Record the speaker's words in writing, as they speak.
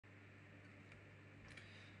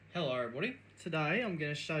Hello everybody. Today I'm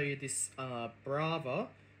going to show you this Brava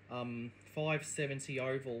 570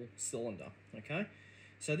 oval cylinder. Okay,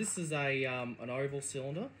 so this is a an oval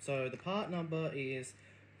cylinder. So the part number is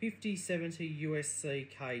 5070 USC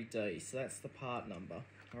KD. So that's the part number.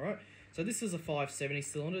 All right. So this is a 570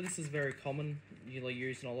 cylinder. This is very common, usually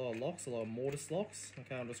used in a lot of locks, a lot of mortise locks.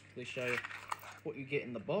 Okay, I'll just quickly show you what you get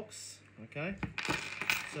in the box. Okay.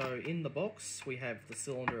 So in the box we have the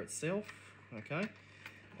cylinder itself. Okay.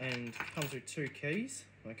 And comes with two keys.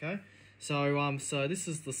 Okay, so this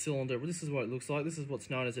is the cylinder. This is what it looks like. This is what's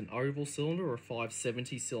known as an oval cylinder or a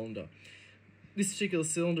 570 cylinder. This particular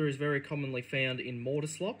cylinder is very commonly found in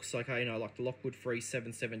mortise locks. Okay, you know, like the Lockwood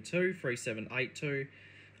 3772, 3782,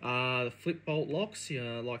 the flip bolt locks, you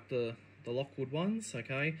know, like the Lockwood ones.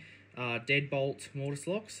 Okay, deadbolt mortise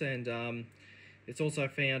locks, and it's also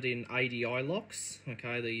found in ADI locks.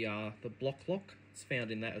 Okay, the block lock, it's found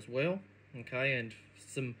in that as well. Okay, and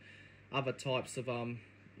some other types of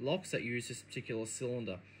locks that use this particular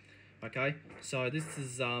cylinder. Okay, so this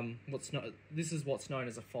is what's known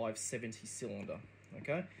as a 570 cylinder.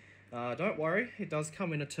 Okay, don't worry, it does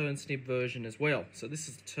come in a turn snib version as well. So this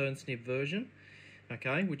is the turn snib version.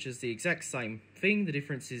 Okay, which is the exact same thing. The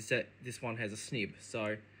difference is that this one has a snib.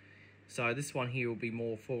 So this one here will be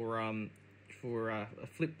more for a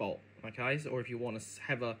flip bolt. Okay, so, or if you want to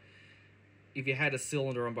have if you had a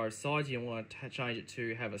cylinder on both sides, you want to change it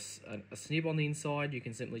to have a snib on the inside, you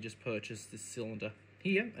can simply just purchase this cylinder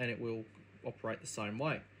here and it will operate the same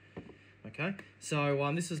way. Okay,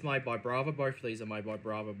 so this is made by Brava. Both of these are made by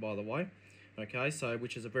Brava, by the way. Okay, so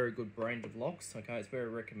which is a very good brand of locks. Okay, it's very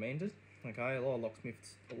recommended. Okay, a lot of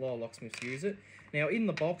locksmiths use it. Now in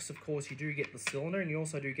the box, of course, you do get the cylinder and you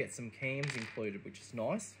also do get some cams included, which is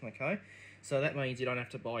nice. Okay, so that means you don't have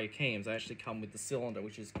to buy your cams. They actually come with the cylinder,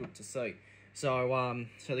 which is good to see. So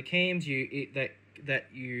so the cams that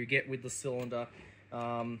you get with the cylinder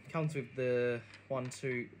comes with the 1,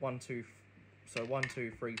 2,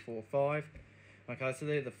 3, 4, 5. Okay, so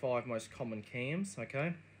they're the 5 most common cams.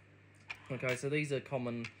 Okay, so these are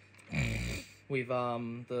common with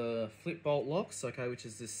the flip bolt locks. Okay, which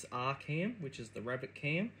is this R cam, which is the rabbit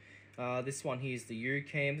cam. This one here is the U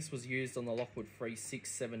cam. This was used on the Lockwood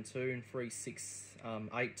 3672 and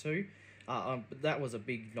 3682. But that was a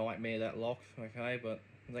big nightmare, that lock. Okay, but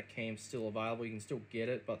that cam's still available. You can still get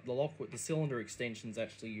it, but the cylinder extensions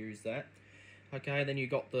actually use that. Okay, then you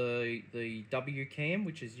got the W cam,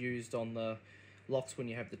 which is used on the locks when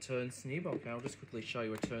you have the turn snib. Okay, I'll just quickly show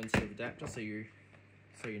you a turn snib adapter so you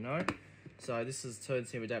know. So this is turn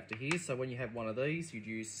snib adapter here. So when you have one of these, you'd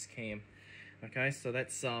use this cam. Okay, so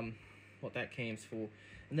that's what that cam's for.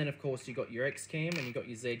 And then of course you got your X cam and you got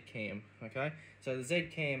your Z cam. Okay, so the Z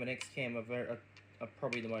cam and X cam are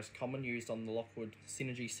probably the most common, used on the Lockwood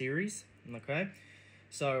Synergy series. Okay,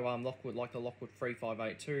 so Lockwood, like the Lockwood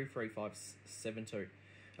 3582, 3572.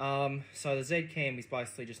 So the Z cam is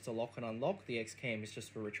basically just to lock and unlock. The X cam is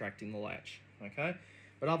just for retracting the latch. Okay,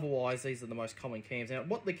 but otherwise these are the most common cams. Now,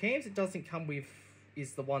 what the cams it doesn't come with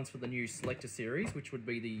is the ones for the new Selector series, which would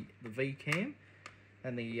be the V cam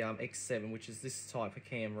and the X7, which is this type of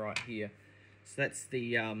cam right here. So that's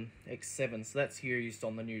the X7. So that's used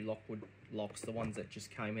on the new Lockwood locks, the ones that just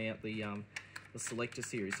came out, the Selector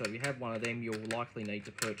series. So if you have one of them, you'll likely need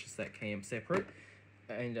to purchase that cam separate.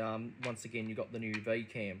 And once again, you got the new V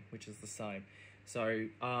cam, which is the same. So,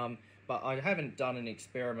 but I haven't done any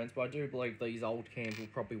experiments, but I do believe these old cams will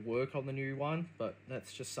probably work on the new one. But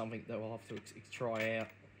that's just something that we'll have to try out.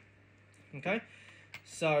 Okay,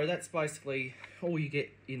 so that's basically all you get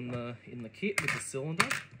in the kit with the cylinder.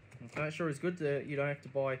 Okay, it sure is good that you don't have to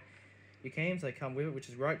buy your cams, they come with it, which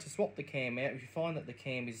is great. To swap the cam out, if you find that the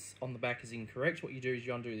cam is on the back is incorrect, what you do is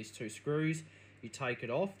you undo these 2 screws, you take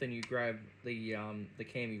it off, then you grab the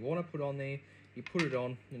cam you want to put on there, you put it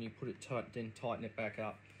on, then you put it tight, then tighten it back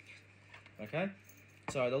up. Okay,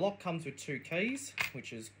 so the lock comes with 2 keys,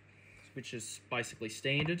 which is basically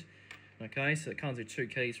standard. Okay, so it comes with 2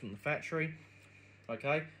 keys from the factory.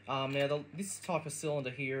 Okay, now this type of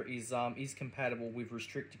cylinder here is compatible with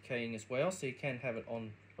restricted keying as well, so you can have it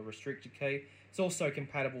on a restricted key. It's also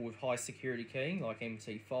compatible with high security keying like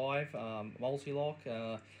MT5, multi-lock,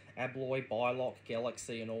 Abloy, Bilock,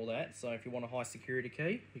 Galaxy, and all that. So if you want a high security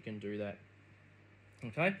key, you can do that.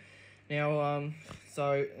 Okay, now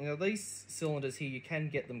these cylinders here, you can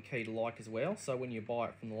get them key to like as well. So when you buy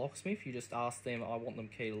it from the locksmith, you just ask them, I want them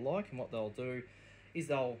key to like, and what they'll do is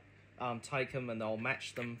they'll take them and they'll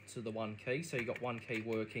match them to the one key. So you got one key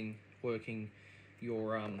working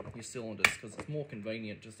your cylinders, because it's more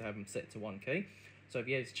convenient just to have them set to one key. So if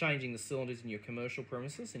you're changing the cylinders in your commercial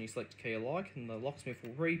premises and you select a key alike, and the locksmith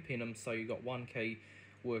will repin them so you've got one key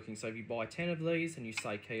working. So if you buy 10 of these and you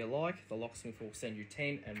say key alike, the locksmith will send you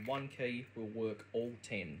 10, and one key will work all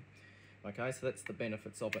 10. Okay, so that's the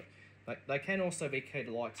benefits of it. They can also be keyed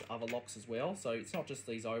alike to other locks as well, so it's not just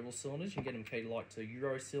these oval cylinders. You can get them keyed alike to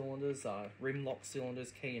Euro cylinders, rim lock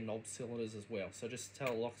cylinders, key and knob cylinders as well. So just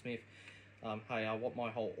tell the locksmith, hey, I want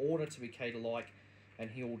my whole order to be keyed alike, and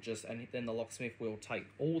then the locksmith will take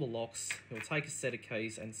all the locks, he'll take a set of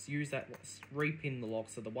keys and use that, repin the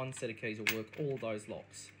locks, so the one set of keys will work all those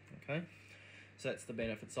locks, okay? So that's the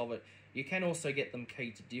benefits of it. You can also get them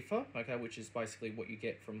keyed to differ, okay, which is basically what you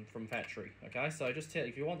get from factory, okay? So just tell,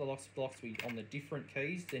 if you want the locks to be on the different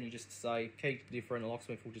keys, then you just say key to differ, and the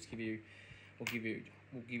locksmith will just give you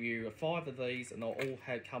 5 of these, and they'll all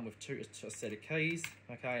come with a set of keys,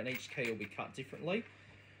 okay, and each key will be cut differently,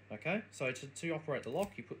 okay? So to operate the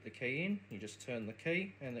lock, you put the key in, you just turn the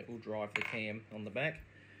key, and it will drive the cam on the back,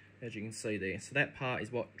 as you can see there. So that part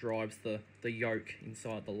is what drives the yoke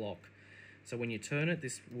inside the lock. So when you turn it,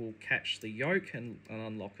 this will catch the yoke and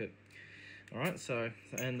unlock it. Alright,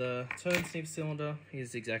 and the turn snip cylinder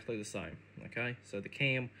is exactly the same, okay? So the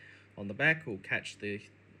cam on the back will catch the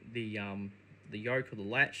yoke or the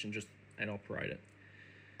latch and operate it.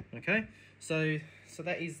 Okay, so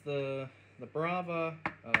that is the Brava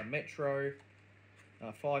Metro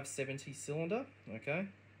 570 cylinder, okay?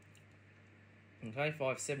 Okay,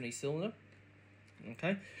 570 cylinder,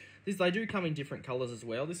 okay? They do come in different colours as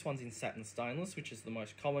well. This one's in satin stainless, which is the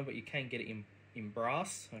most common, but you can get it in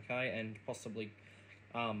brass, okay, and possibly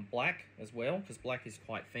black as well, because black is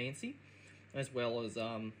quite fancy, as well as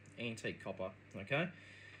antique copper, okay?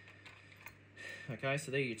 Okay,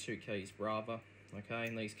 so there are your two keys, Brava, okay,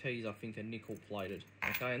 and these keys I think are nickel plated,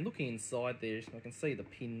 okay, and looking inside there, I can see the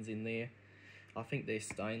pins in there. I think they're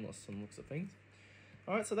stainless from the looks of things.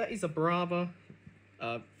 Alright, so that is a Brava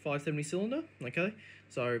 570 cylinder, okay,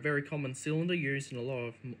 so very common cylinder used in a lot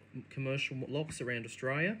of commercial locks around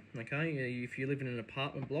Australia, okay. If you live in an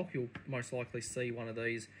apartment block, you'll most likely see one of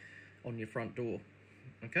these on your front door,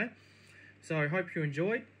 okay. So I hope you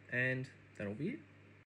enjoyed, and that'll be it.